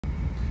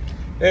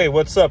Hey,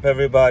 what's up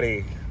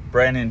everybody?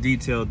 Brandon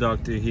Detail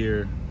Doctor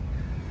here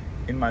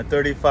in my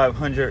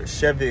 3500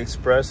 Chevy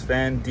Express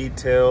van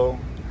detail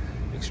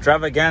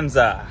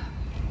extravaganza.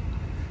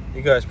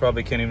 You guys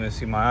probably can't even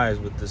see my eyes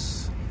with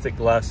this thick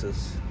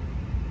glasses,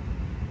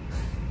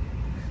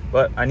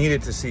 but I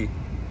needed to see.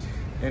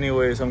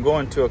 Anyways, I'm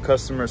going to a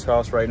customer's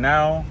house right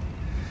now.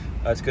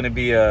 It's going to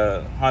be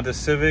a Honda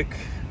Civic.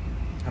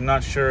 I'm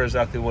not sure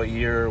exactly what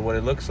year or what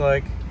it looks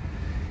like.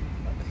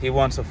 He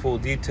wants a full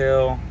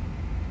detail,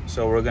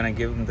 so we're going to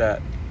give him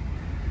that.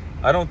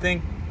 I don't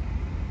think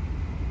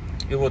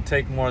it will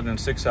take more than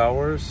 6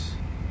 hours,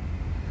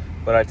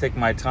 but I take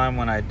my time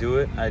when I do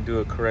it. I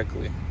do it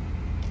correctly.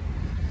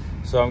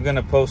 So I'm going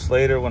to post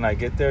later when I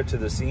get there to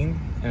the scene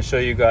and show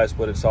you guys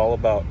what it's all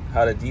about.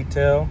 How to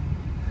detail,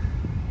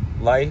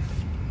 life,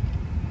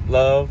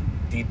 love,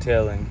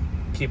 detailing.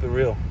 Keep it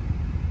real.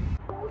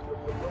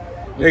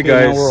 Hey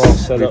guys, we're all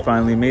set we up.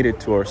 Finally made it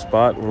to our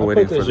spot. We're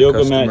waiting for the yoga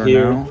customer mat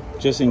here, now.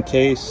 just in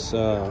case.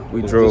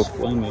 We drove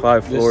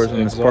 5 floors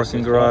in this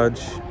parking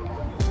garage.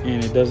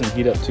 And it doesn't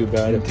heat up too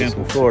bad. In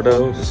Tampa,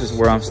 Florida. This is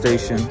where I'm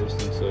stationed.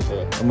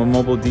 I'm a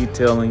mobile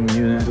detailing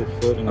unit.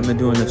 I've been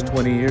doing this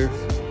 20 years.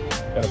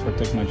 Gotta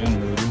protect my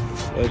generator.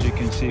 As you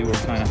can see, we're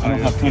kind of high. I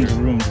don't have tons of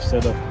room to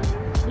set up,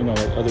 you know,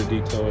 like other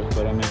detailers,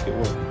 but I make it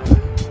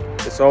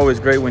work. It's always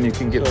great when you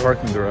can get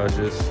parking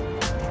garages,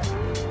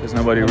 because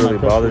nobody really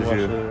bothers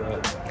you.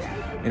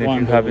 And if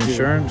you have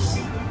insurance,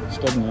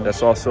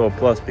 that's also a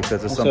plus,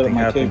 because if something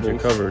happens, you're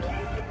covered.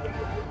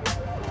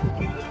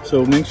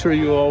 So make sure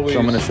you always... So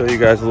I'm going to show you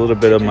guys a little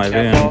bit of my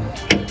van.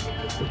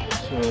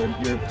 So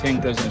your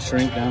tank doesn't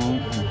shrink down.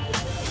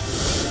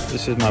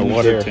 This is my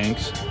water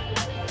tanks.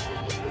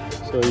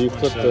 So you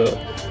put the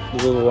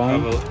little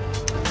line.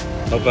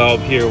 A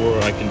valve here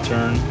where I can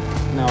turn.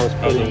 Now it's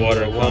the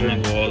water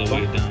coming all the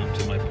way down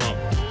to my pump.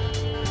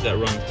 That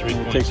runs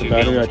 3.2 takes the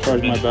battery. I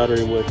charge my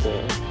battery with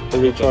a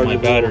rechargeable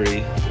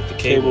battery with the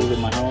cables in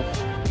my house.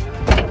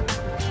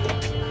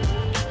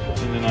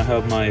 And then I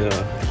have my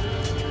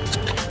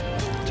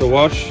to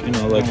wash, you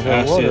know, like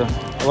acid.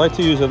 I like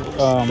to use a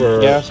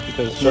gas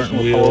because it's much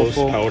more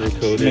powerful. Powder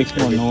coated. It makes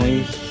more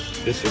noise.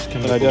 This is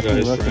chemical. But I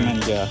definitely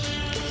recommend gas.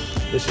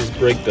 This is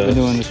brake dust. I've been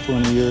doing this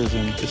 20 years,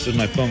 and this is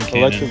my foam cannon.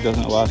 Electric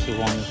doesn't last as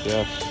long as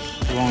gas.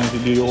 As long as you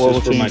do your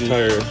oil changes. This is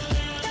for my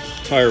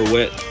tire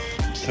wet,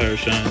 tire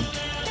shine.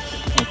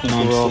 I think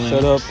we're all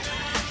set up.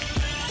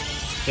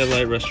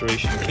 Headlight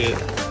restoration kit.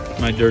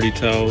 My dirty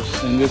towels.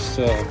 And this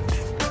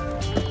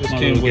my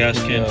little gas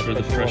can for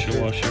the pressure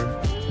washer.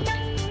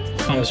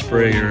 Pump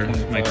sprayer.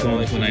 My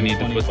cones when I need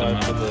to put them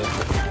out.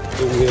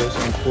 The wheels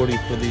and 40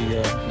 for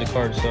the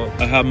car itself.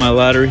 I have my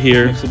ladder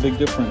here. Makes a big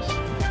difference.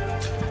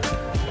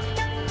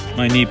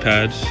 My knee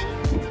pads.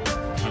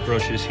 My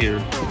brushes here.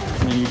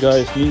 And you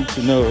guys need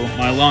to know.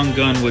 My long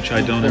gun, which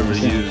I don't ever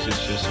use,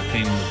 it's just a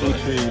pain in the butt.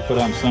 Make sure you put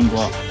on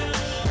sunblock.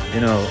 You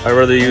know, I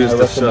rather use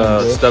this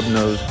stub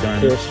nose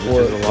gun, which is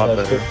a lot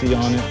better. 50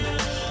 on it.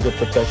 Good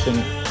protection.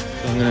 So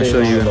I'm going to show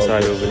you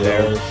inside over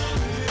there.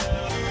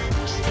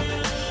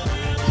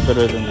 It's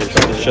better than I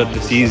try to shut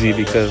this easy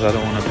because I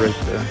don't want to break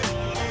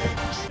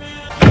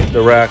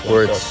the rack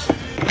where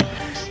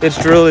it's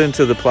drilled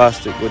into the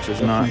plastic, which is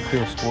not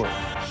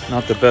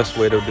the best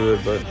way to do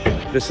it, but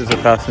this is a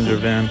passenger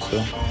van, so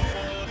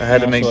I had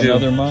to make do.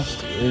 Another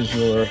must is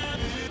your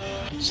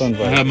sun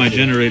visor. I have my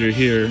generator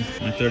here,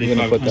 my 3500. You're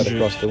going to put that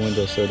across the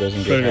window so it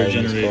doesn't get hot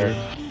in this car.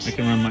 I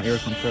can run my air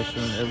compressor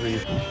and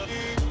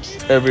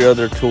every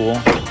other tool.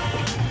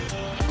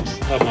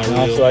 And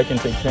also I can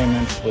take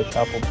payments with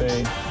Apple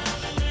Pay.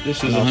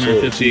 This is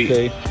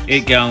 150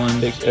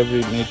 8-gallon. Takes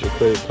every major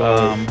credit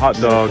card. Hot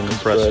dog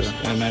compressor.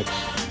 MX.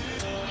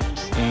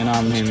 And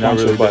I'm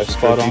sponsored really by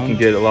Spot On. You can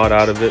get a lot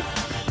out of it.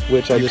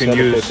 Which I just had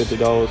to pay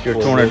 $50 your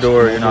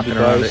Tornador. You're not going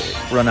to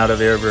run out of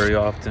air very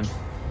often.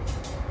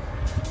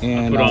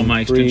 And put all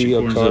my extension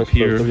cords up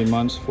here. For 3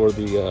 months for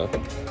the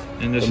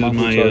and this is my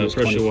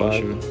pressure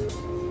washer.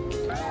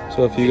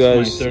 So if you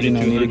guys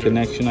need a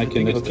connection, I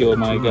can hook you with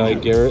my guy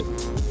Garrett.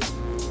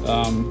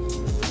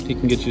 He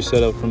can get you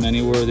set up from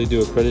anywhere. They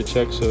do a credit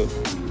check, so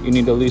you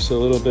need at least a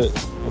little bit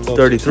above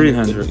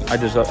 3,300. I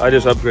just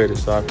upgraded,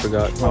 so I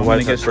forgot. My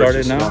wife get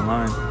started now.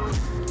 Online.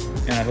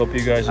 And I hope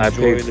you guys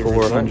enjoy. I paid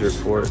 $400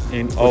 for it.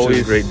 And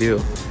always a great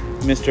deal.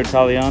 Mr.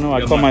 Italiano.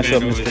 I call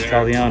myself Mr.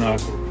 Italiano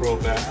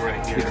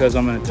because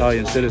I'm an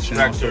Italian citizen,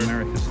 also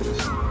American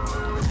citizen.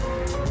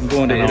 I'm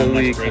going to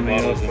Italy coming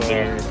up.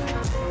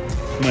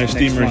 My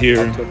steamer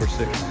here. October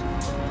 6th.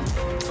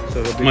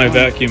 So my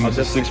vacuum is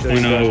a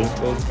 6.0.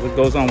 What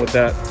goes on with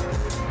that?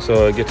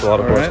 So it gets a lot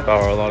of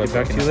horsepower, a lot of.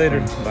 Back to you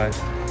later. Bye.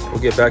 We'll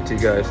get back to you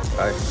guys.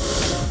 Bye.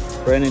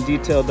 Brandon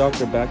Detail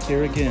Doctor back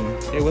here again.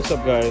 Hey, what's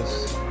up,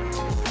 guys?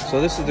 So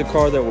this is the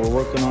car that we're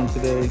working on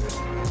today.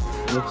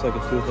 It looks like a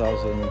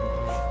 2018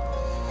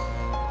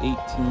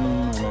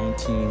 or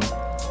 19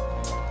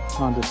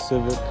 Honda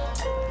Civic.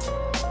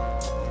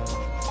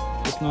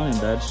 It's not in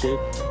bad shape.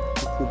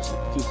 It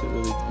keeps it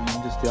really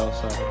clean, just the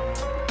outside.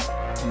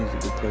 Needs a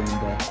good cleaning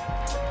back.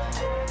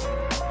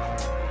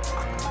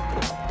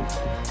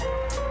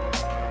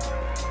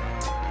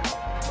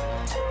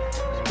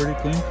 pretty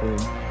clean for him.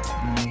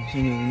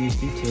 He needs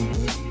detail,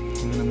 but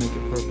I'm gonna make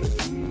it perfect.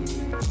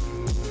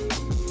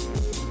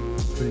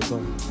 Pretty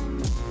cool.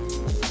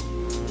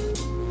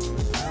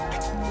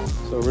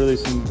 So really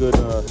some good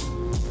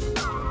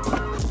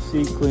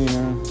seat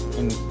cleaner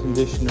and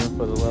conditioner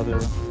for the leather.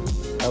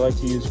 I like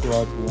to use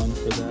Garage One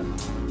for that.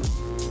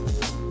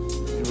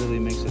 It really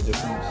makes a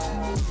difference.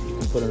 You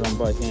can put it on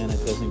by hand,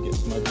 it doesn't get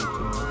smudgy too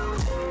much.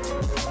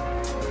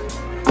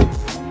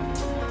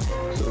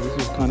 So this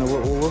is kind of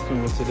what we're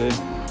working with today.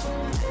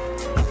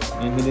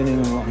 And he didn't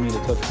even want me to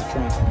touch the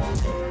trunk. I'm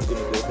gonna go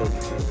ahead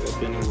and pick it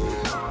up anyways.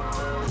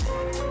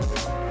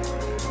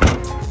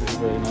 He's a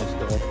very nice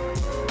guy.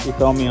 He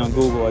found me on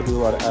Google. I do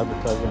a lot of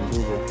advertising on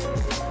Google.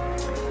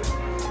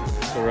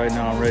 So right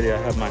now I'm ready. I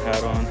have my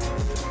hat on.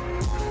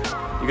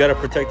 You got to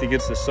protect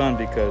against the sun,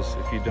 because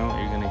if you don't,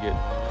 you're going to get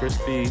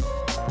crispy.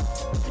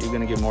 You're going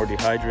to get more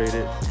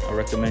dehydrated. I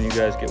recommend you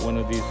guys get one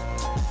of these.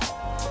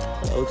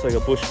 It looks like a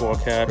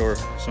bushwalk hat or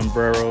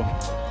sombrero.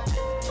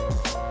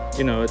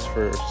 You know, it's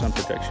for sun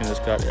protection. It's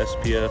got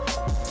SPF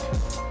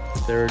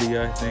 30,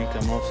 I think.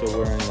 I'm also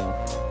wearing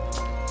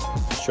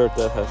a shirt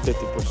that has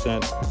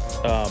 50%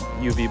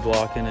 UV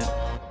block in it.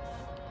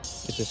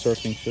 It's a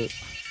surfing shirt.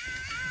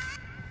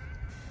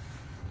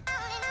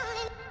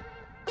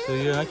 So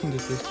yeah, I can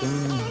get this done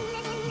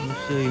in,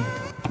 let's say,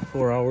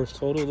 4 hours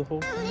total, the whole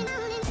thing,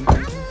 I'm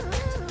thinking.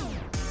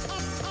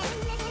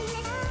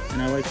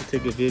 And I like to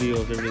take a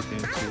video of everything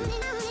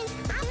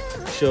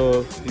to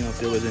show, you know, if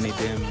there was any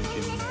damage.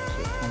 And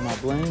so I'm not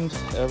blamed,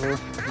 ever,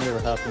 never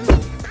happened.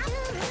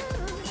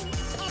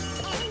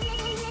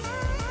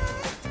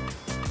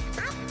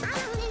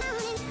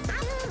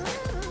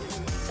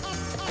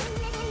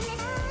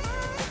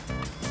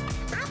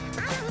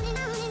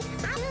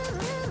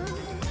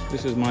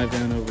 This is my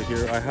van over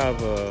here. I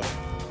have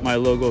my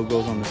logo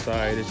goes on the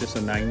side. It's just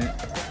a magnet.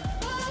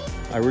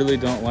 I really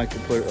don't like to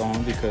put it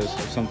on, because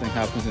if something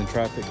happens in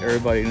traffic,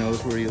 everybody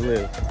knows where you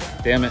live.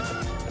 Damn it.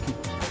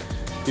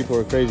 People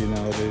are crazy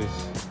nowadays.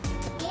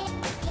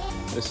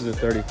 This is a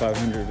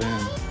 3500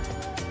 van.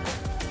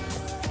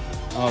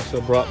 I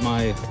also brought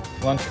my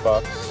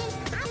lunchbox.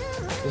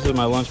 This is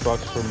my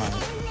lunchbox for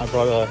I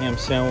brought a ham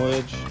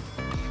sandwich,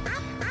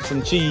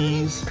 some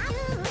cheese.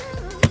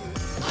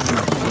 This is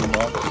my cheese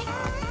box.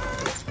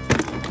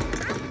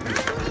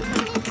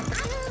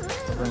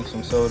 Bring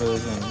some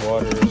sodas and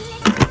waters.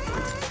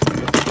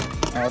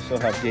 I also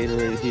have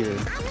Gatorade here.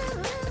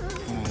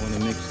 I want to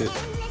mix it.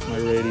 My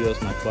radios,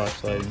 my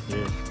flashlight in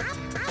here.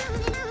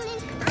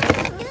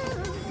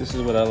 This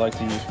is what I like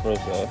to use for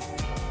the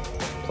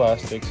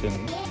plastics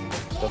and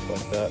stuff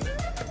like that.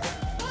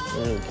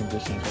 Really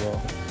conditions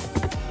well.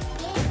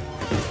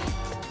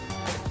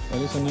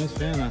 But it's a nice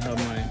van. I have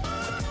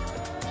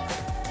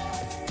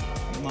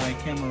my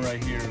camera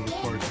right here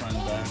records front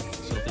and back.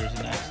 So if there's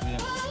an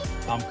accident,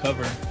 I'm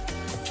covered.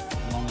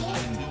 As long as I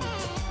didn't do it.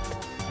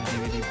 My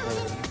DVD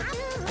player.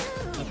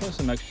 I put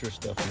some extra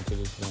stuff into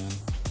this van.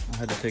 I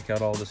had to take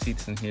out all the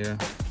seats in here.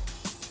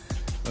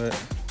 But,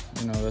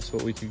 you know, that's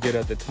what we could get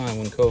at the time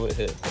when COVID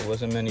hit. There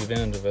wasn't many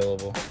vans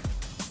available.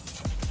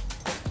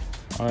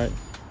 Alright,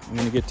 I'm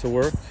going to get to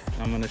work.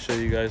 I'm going to show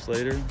you guys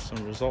later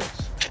some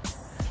results.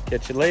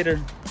 Catch you later.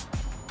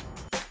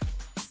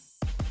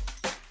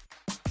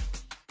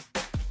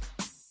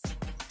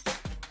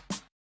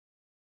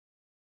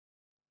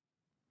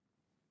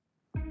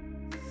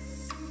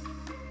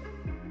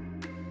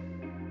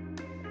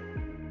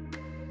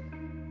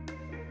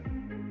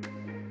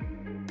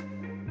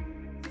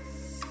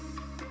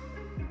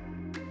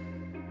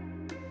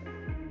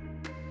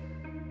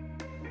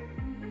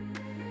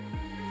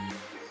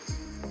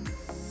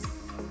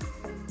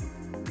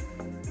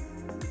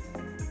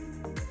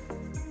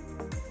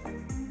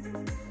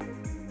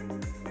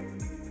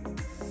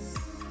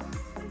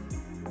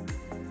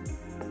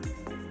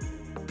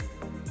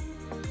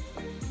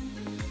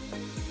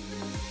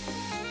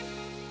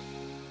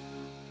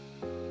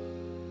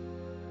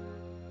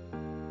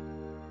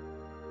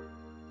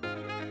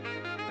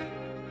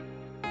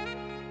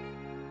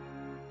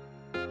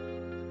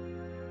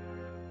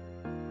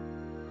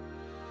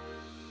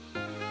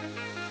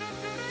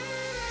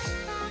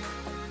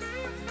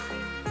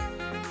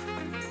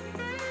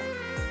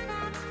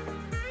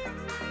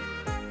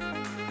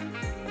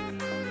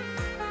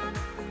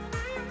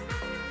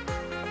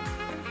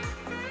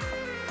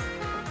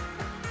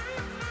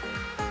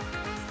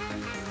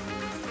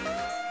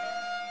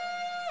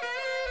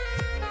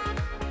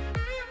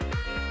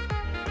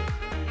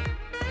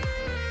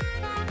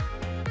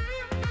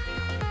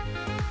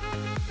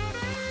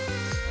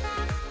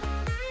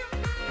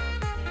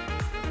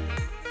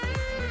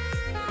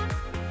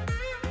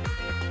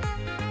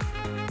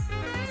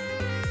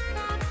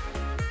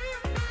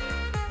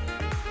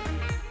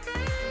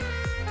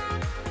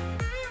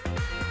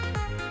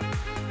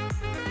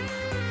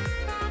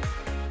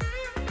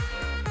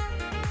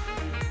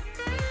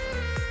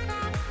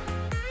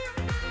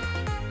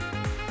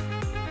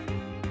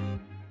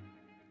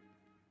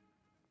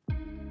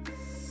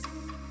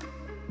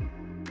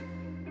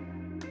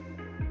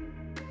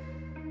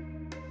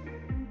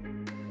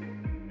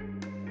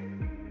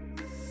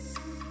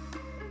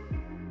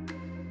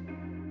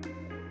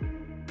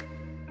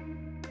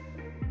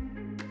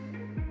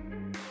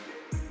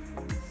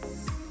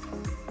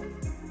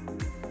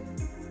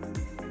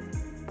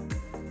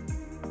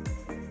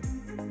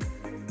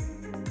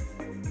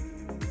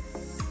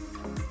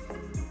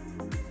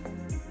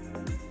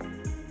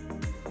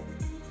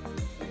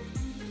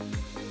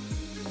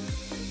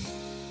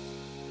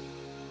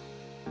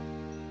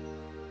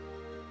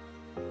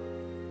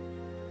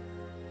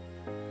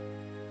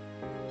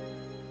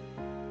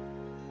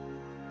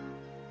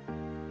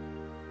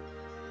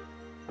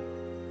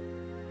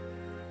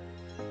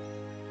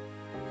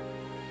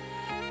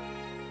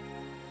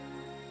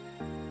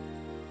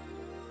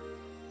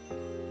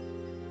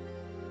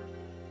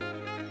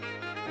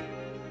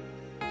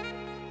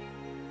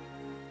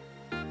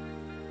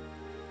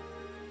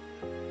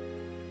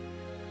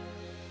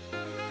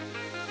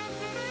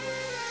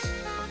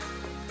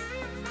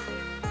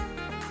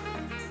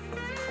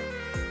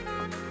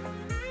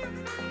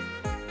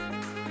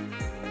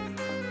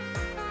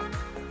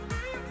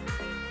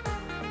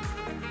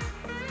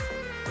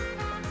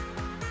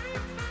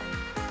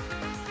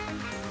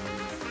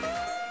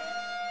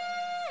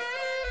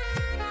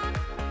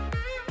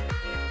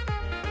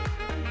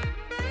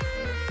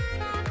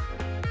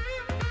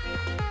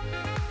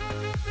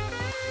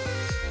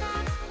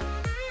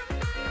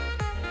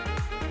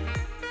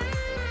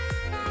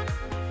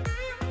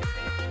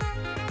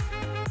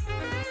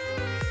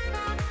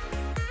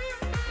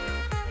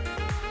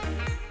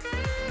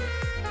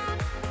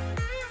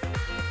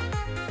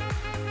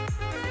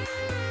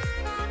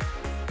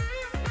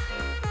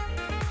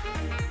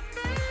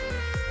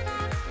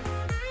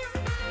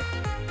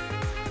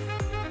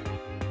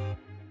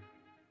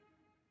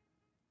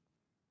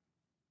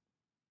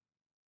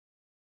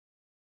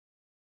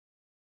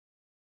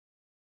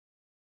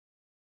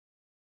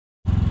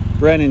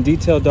 Brandon,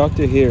 detail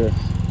doctor here.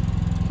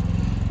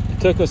 It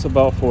took us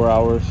about 4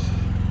 hours.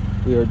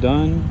 We are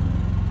done.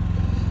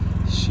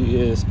 She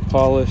is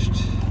polished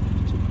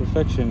to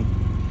perfection.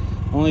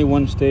 Only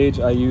one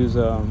stage. I use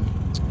our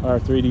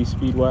 3D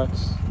speed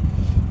wax.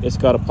 It's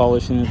got a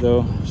polish in it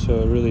though, so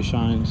it really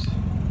shines.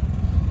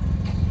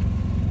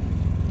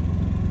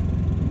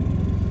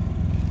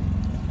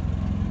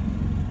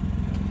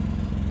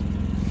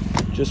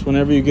 Just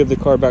whenever you give the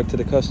car back to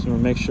the customer,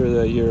 make sure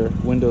that your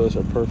windows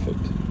are perfect.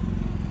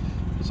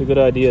 It's a good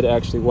idea to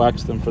actually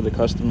wax them for the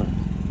customer.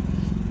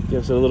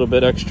 Gives it a little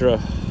bit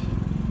extra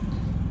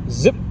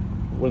zip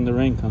when the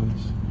rain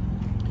comes.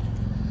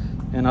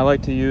 And I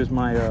like to use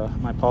my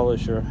my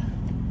polisher.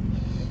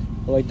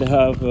 I like to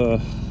have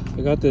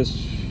I got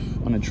this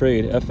on a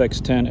trade,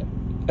 FX10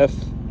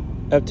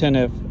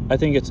 F10F. I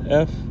think it's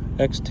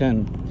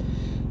FX10.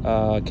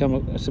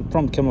 It's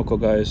from Chemical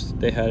Guys.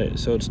 They had it,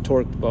 so it's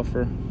torque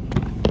buffer.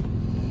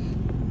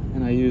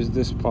 And I use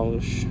this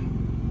polish.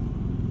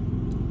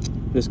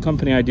 This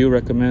company I do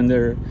recommend.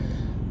 They're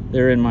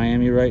in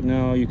Miami right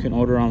now. You can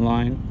order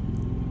online.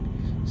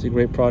 It's a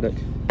great product.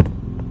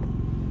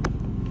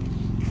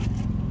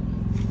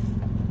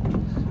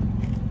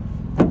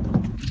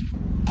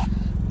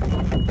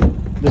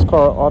 This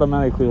car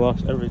automatically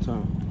locks every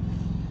time.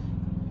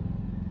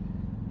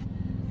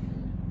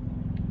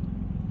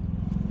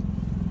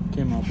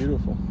 Came out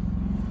beautiful.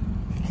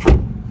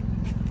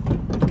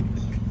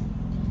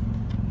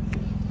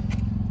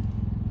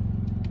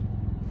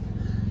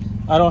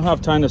 I don't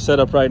have time to set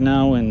up right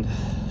now and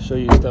show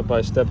you step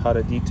by step how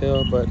to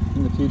detail, but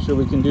in the future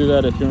we can do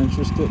that if you're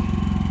interested.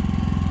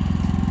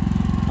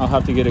 I'll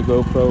have to get a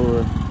GoPro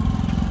or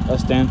a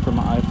stand for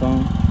my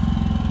iPhone.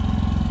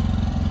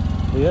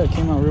 But yeah, it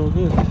came out real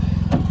good.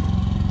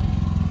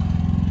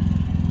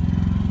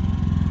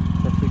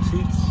 Perfect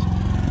seats.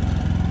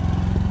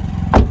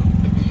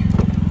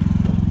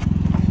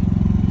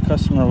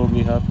 Customer will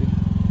be happy.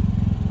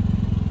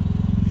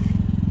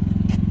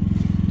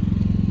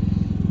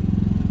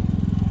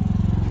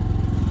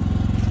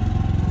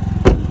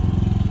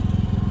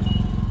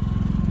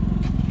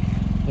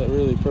 That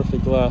really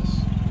perfect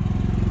glass.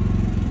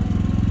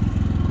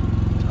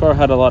 This car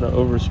had a lot of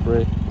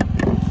overspray.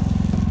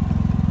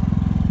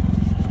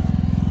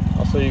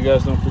 So you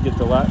guys don't forget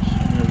the latch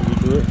whenever you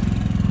do it.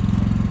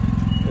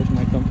 There's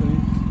my company.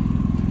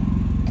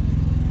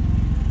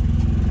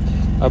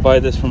 I buy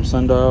this from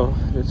Sundial.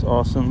 It's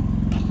awesome.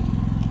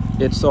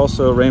 It's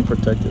also rain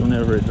protected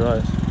whenever it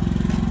dries.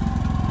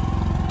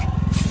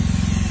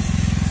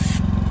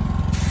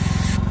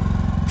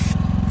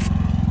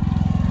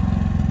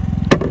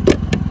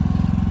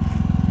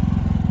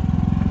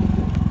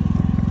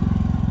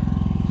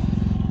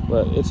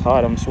 But it's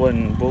hot. I'm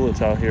sweating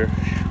bullets out here.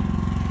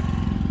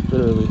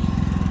 Literally.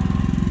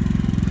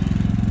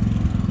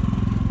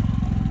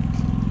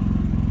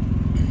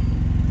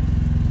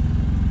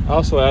 I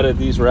also added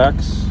these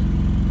racks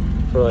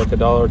for like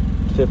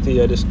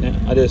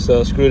 $1.50. I just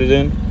screwed it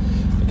in.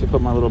 I can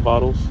put my little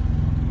bottles.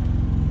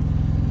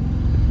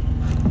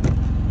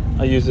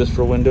 I use this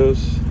for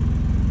windows.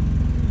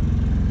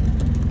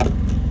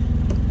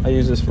 I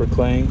use this for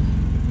claying.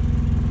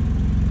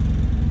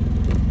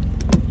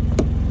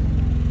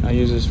 I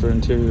use this for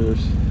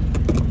interiors.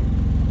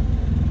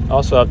 I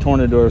also have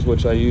tornadors,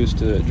 which I use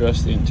to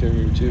address the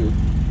interior too.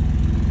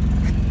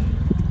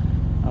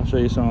 I'll show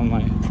you some of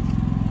my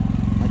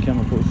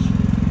chemicals.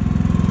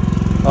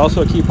 I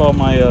also keep all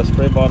my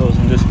spray bottles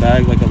in this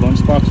bag, like a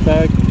lunchbox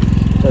bag,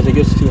 because it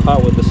gets too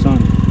hot with the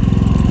sun.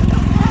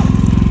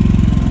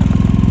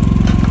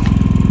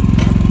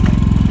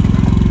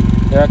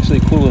 They're actually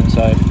cool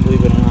inside,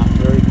 believe it or not,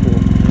 very cool.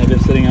 And they've been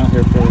sitting out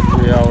here for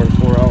 3 hours,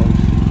 4 hours.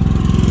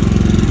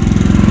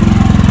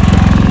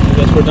 I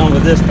guess we're done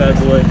with this bad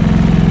boy.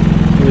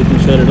 So we can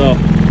shut it off.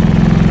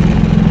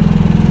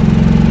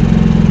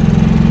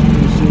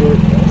 Let me see where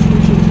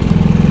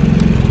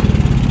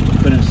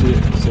couldn't see it,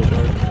 it's so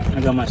dark.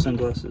 I got my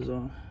sunglasses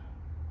on.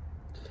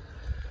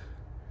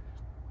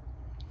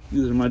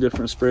 These are my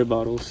different spray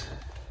bottles.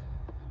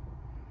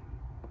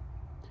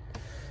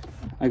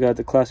 I got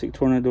the classic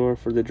Tornador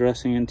for the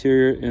dressing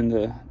interior and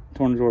the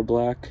Tornador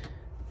black.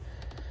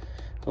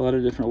 A lot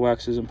of different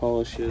waxes and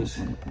polishes,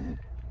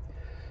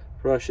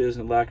 brushes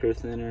and lacquer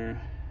thinner.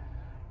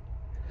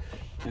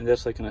 And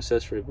that's like an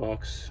accessory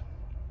box.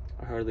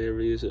 I hardly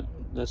ever use it.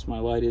 That's my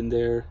light in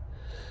there.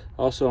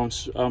 Also,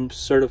 I'm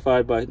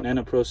certified by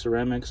NanoPro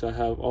Ceramics. I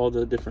have all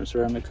the different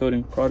ceramic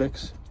coating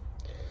products.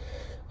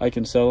 I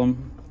can sell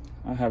them.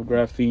 I have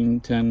graphene,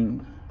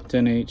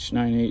 10H,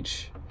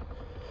 9H,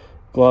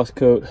 gloss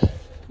coat,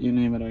 you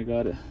name it, I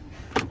got it.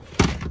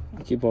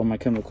 I keep all my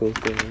chemicals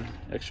there,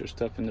 extra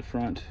stuff in the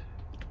front.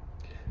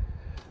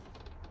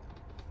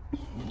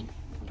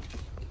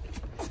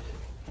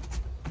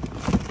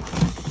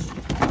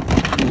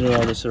 These are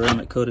all the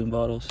ceramic coating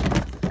bottles.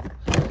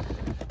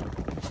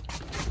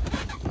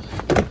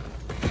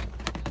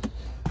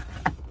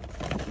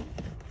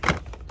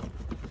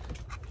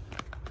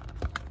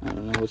 I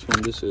don't know which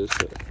one this is,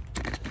 but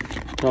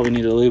probably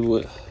need to label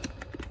it.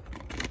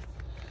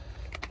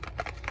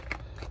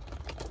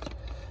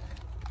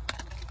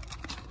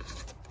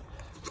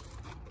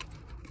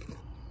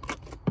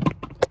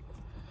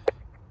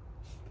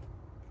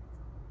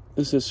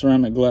 This is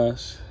ceramic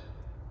glass.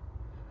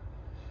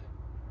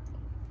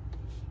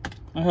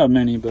 I have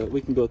many, but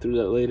we can go through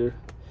that later.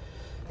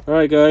 All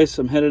right, guys,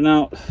 I'm heading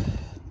out.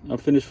 I'm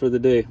finished for the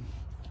day.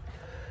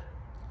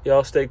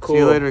 Y'all stay cool. See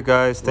you later,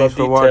 guys. Thanks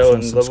for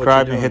watching.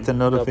 Subscribe and hit the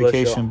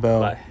notification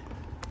bell. Bye.